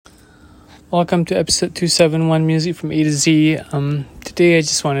Welcome to episode 271 Music from A to Z. Today I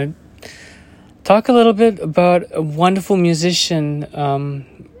just want to talk a little bit about a wonderful musician, a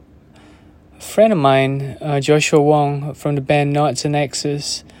friend of mine, Joshua Wong from the band Noughts and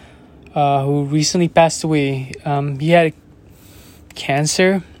X's, who recently passed away. He had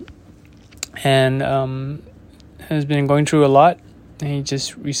cancer and has been going through a lot. And he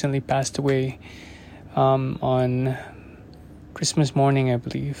just recently passed away on Christmas morning, I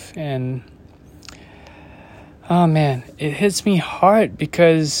believe. And oh man, it hits me hard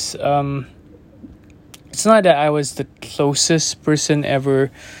because it's not that I was the closest person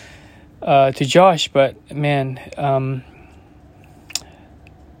ever to Josh, but man, I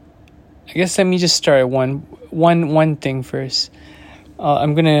guess let me just start one thing first.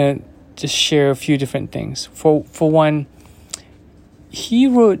 I'm gonna just share a few different things. For one, he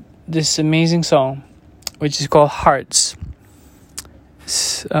wrote this amazing song, which is called Hearts,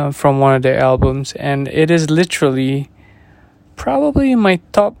 from one of their albums, and it is literally probably in my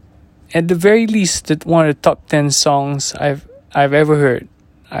top, at the very least, one of the top 10 songs I've ever heard.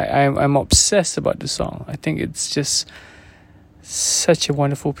 I'm obsessed about the song. I think it's just such a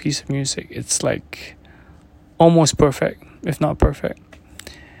wonderful piece of music. It's like almost perfect, if not perfect.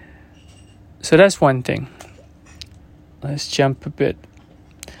 So that's one thing. Let's jump a bit.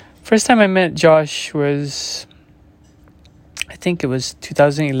 First time I met Josh was, I think it was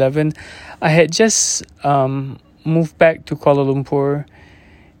 2011. I had just moved back to Kuala Lumpur,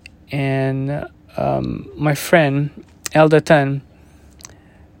 and my friend Elda Tan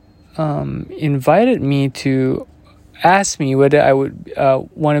invited me to ask me whether I would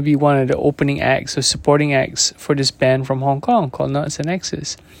want to be one of the opening acts or supporting acts for this band from Hong Kong called Noughts and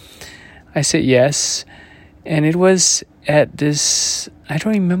X's. I said yes, and it was at this, I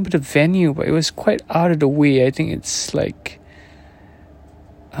don't remember the venue, but it was quite out of the way. I think it's like,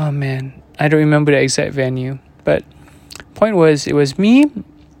 oh man, I don't remember the exact venue. But point was, it was me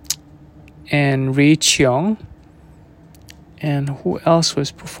and Ray Cheong, and who else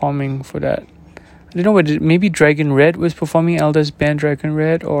was performing for that? I don't know whether maybe Dragon Red was performing, Elda's band Dragon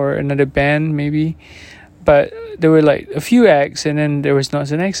Red, or another band maybe. But there were like a few acts, and then there was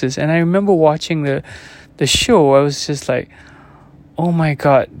Noughts and X's. And I remember watching the show. I was just like, oh my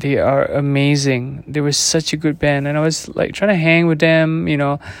god, they are amazing. They were such a good band, and I was like trying to hang with them, you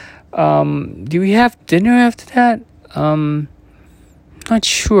know. Do we have dinner after that? Not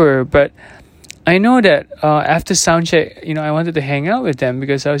sure, but I know that after soundcheck, you know, I wanted to hang out with them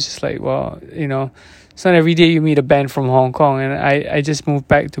because I was just like, well, you know, it's not every day you meet a band from Hong Kong, and I just moved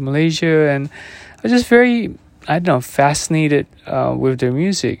back to Malaysia, and I was just very, I don't know, fascinated with their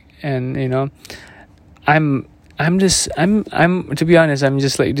music. And you know, I'm to be honest, I'm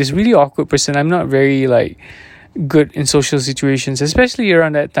just like this really awkward person. I'm not very like good in social situations, especially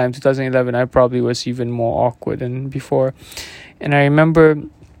around that time, 2011. I probably was even more awkward than before. And I remember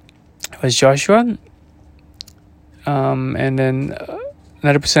it was Joshua, and then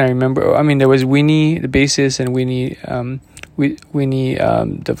another person I remember. I mean, there was Winnie, the bassist, and Winnie,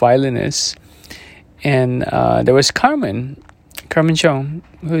 the violinist, and there was Carmen Chong,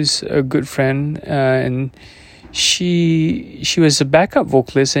 who's a good friend, and she was a backup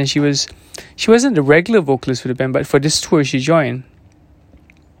vocalist, and she wasn't the regular vocalist for the band, but for this tour she joined.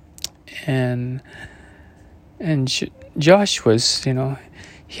 And Josh was, you know,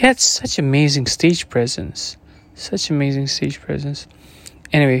 he had such amazing stage presence.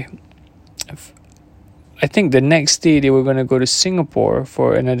 Anyway, I think the next day they were going to go to Singapore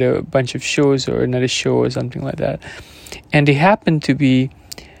for another bunch of shows or another show or something like that. And they happened to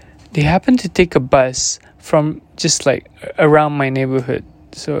take a bus from just like around my neighborhood.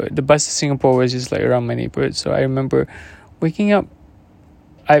 So the bus to Singapore was just like around my neighborhood. So I remember waking up.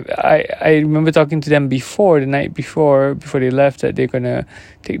 I remember talking to them the night before they left, that they're gonna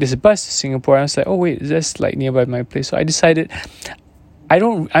take this bus to Singapore. I was like, oh wait, that's like nearby my place. So I decided,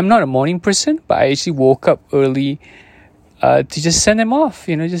 I'm not a morning person, but I actually woke up early to just send them off,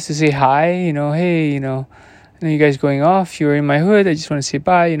 you know, just to say hi, you know, hey, you know, I know you guys going off, you're in my hood, I just want to say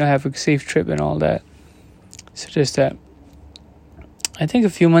bye, you know, have a safe trip and all that. So just that. I think a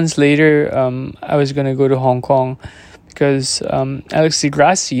few months later, I was going to go to Hong Kong because Alex Di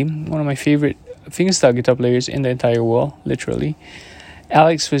Grassi, one of my favorite fingerstyle guitar players in the entire world, literally,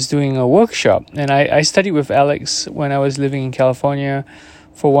 Alex was doing a workshop, and I studied with Alex when I was living in California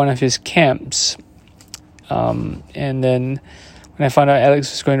for one of his camps. And then when I found out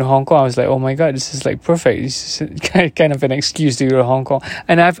Alex was going to Hong Kong, I was like, oh my god, this is like perfect. This is kind of an excuse to go to Hong Kong.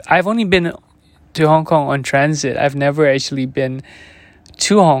 And I've only been to Hong Kong on transit. I've never actually been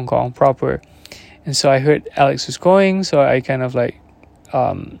to Hong Kong proper. And so I heard Alex was going, so I kind of like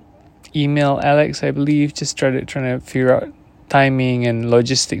email Alex, I believe, just trying to figure out timing and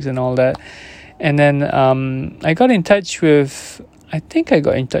logistics and all that. And then I think I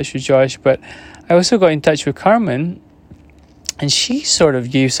got in touch with Josh, but I also got in touch with Carmen, and she sort of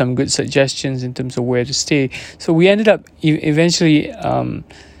gave some good suggestions in terms of where to stay. So we ended up eventually, I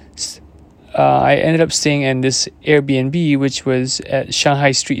ended up staying in this Airbnb, which was at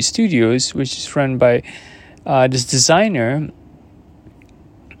Shanghai Street Studios, which is run by this designer.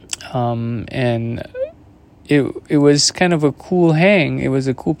 And it was kind of a cool hang. It was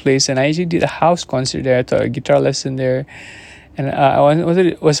a cool place, and I actually did a house concert there. I taught a guitar lesson there. And I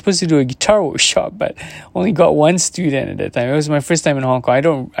was supposed to do a guitar workshop, but only got one student at that time. It was my first time in Hong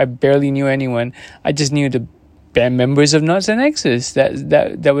Kong. I barely knew anyone. I just knew the band members of Noughts and X's.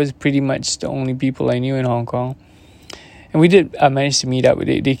 That was pretty much the only people I knew in Hong Kong. And I managed to meet up with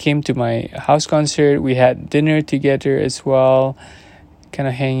it. They came to my house concert. We had dinner together as well, kind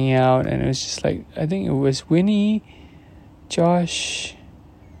of hanging out. And it was just like, I think it was Winnie, Josh,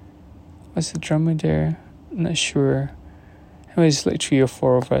 what's the drummer there? I'm not sure. It was like 3 or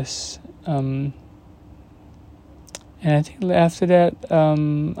 4 of us. And I think after that,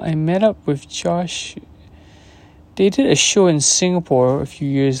 I met up with Josh. They did a show in Singapore a few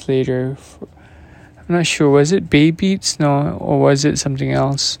years later. I'm not sure, was it Bay Beats? No, or was it something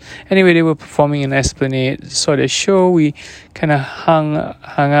else? Anyway, they were performing in Esplanade. Saw the show. We kind of hung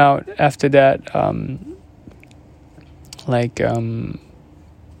out after that.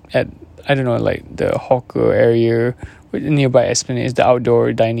 At, I don't know, like the hawker area nearby Esplanade is the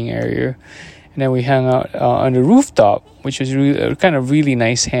outdoor dining area. And then we hung out on the rooftop, which was really kind of really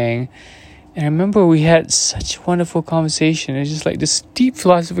nice hang. And I remember we had such wonderful conversation. It was just like this deep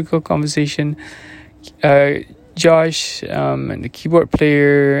philosophical conversation. Josh and the keyboard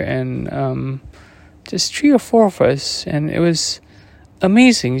player and just 3 or 4 of us, and it was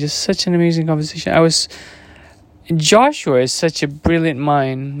amazing. Just such an amazing conversation. Joshua is such a brilliant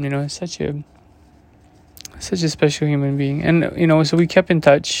mind, such a special human being. And so we kept in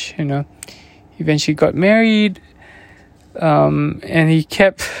touch. Eventually got married, and he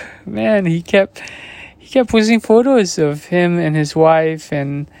kept posting photos of him and his wife,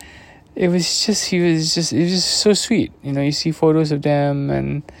 and it was just so sweet. You see photos of them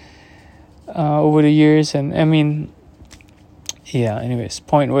and over the years, and I mean, yeah. Anyways,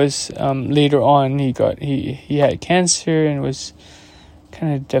 point was, later on he had cancer, and it was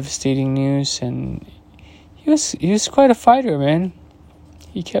kind of devastating news, and he was quite a fighter, man.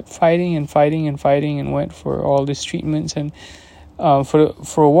 He kept fighting and fighting and fighting, and went for all these treatments, and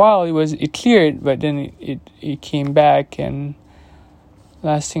for a while it cleared, but then it came back, and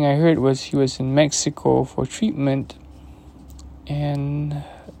last thing I heard was he was in Mexico for treatment. And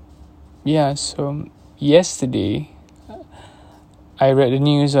yeah, so yesterday I read the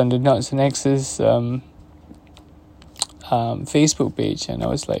news on the Noughts and X's Facebook page, and I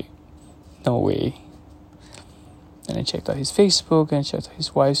was like, no way. And I checked out his Facebook, and I checked out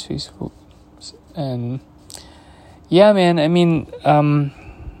his wife's Facebook, and yeah, man, I mean,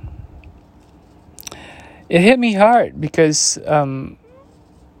 it hit me hard because I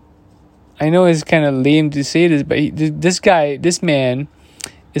know it's kind of lame to say this, but this man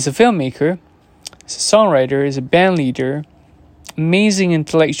is a filmmaker, is a songwriter, is a band leader, amazing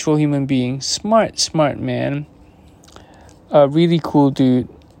intellectual human being, smart man, a really cool dude.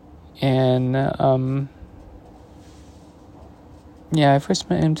 And I first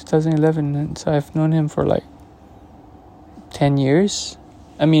met him in 2011, and so I've known him for like 10 years.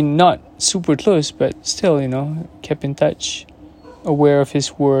 I mean, not super close, but still, kept in touch, aware of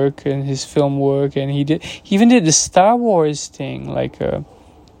his work and his film work. And he even did the Star Wars thing,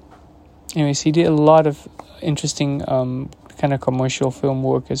 anyways, he did a lot of interesting kind of commercial film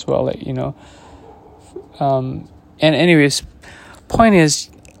work as well, and anyways, point is,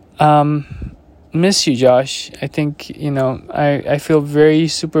 miss you, Josh. I think, I feel very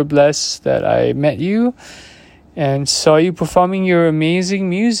super blessed that I met you and saw you performing your amazing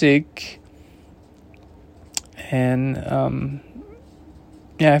music. And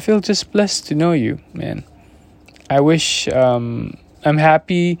I feel just blessed to know you, man. I wish, I'm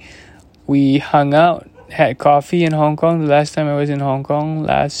happy we hung out, had coffee in Hong Kong the last time I was in Hong Kong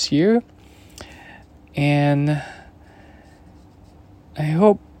last year. And I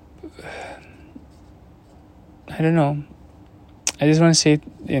hope, I don't know, I just want to say,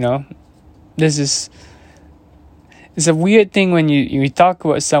 it's a weird thing when you talk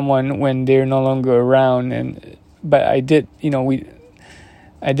about someone when they're no longer around, but I did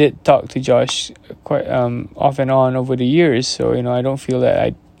talk to Josh quite off and on over the years, so I don't feel that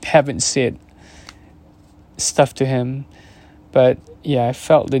I haven't said stuff to him. But yeah, I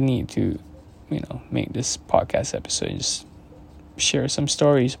felt the need to, make this podcast episode and just share some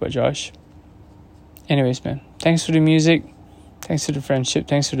stories about Josh. Anyways, man, thanks for the music. Thanks for the friendship.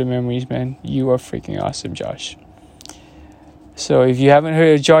 Thanks for the memories, man. You are freaking awesome, Josh. So if you haven't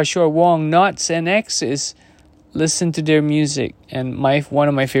heard of Joshua Wong, Knots and X's, listen to their music. And one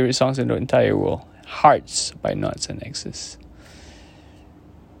of my favorite songs in the entire world, Hearts by Knots and X's.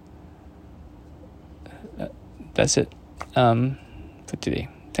 That's it for today.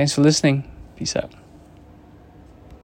 Thanks for listening. Peace out.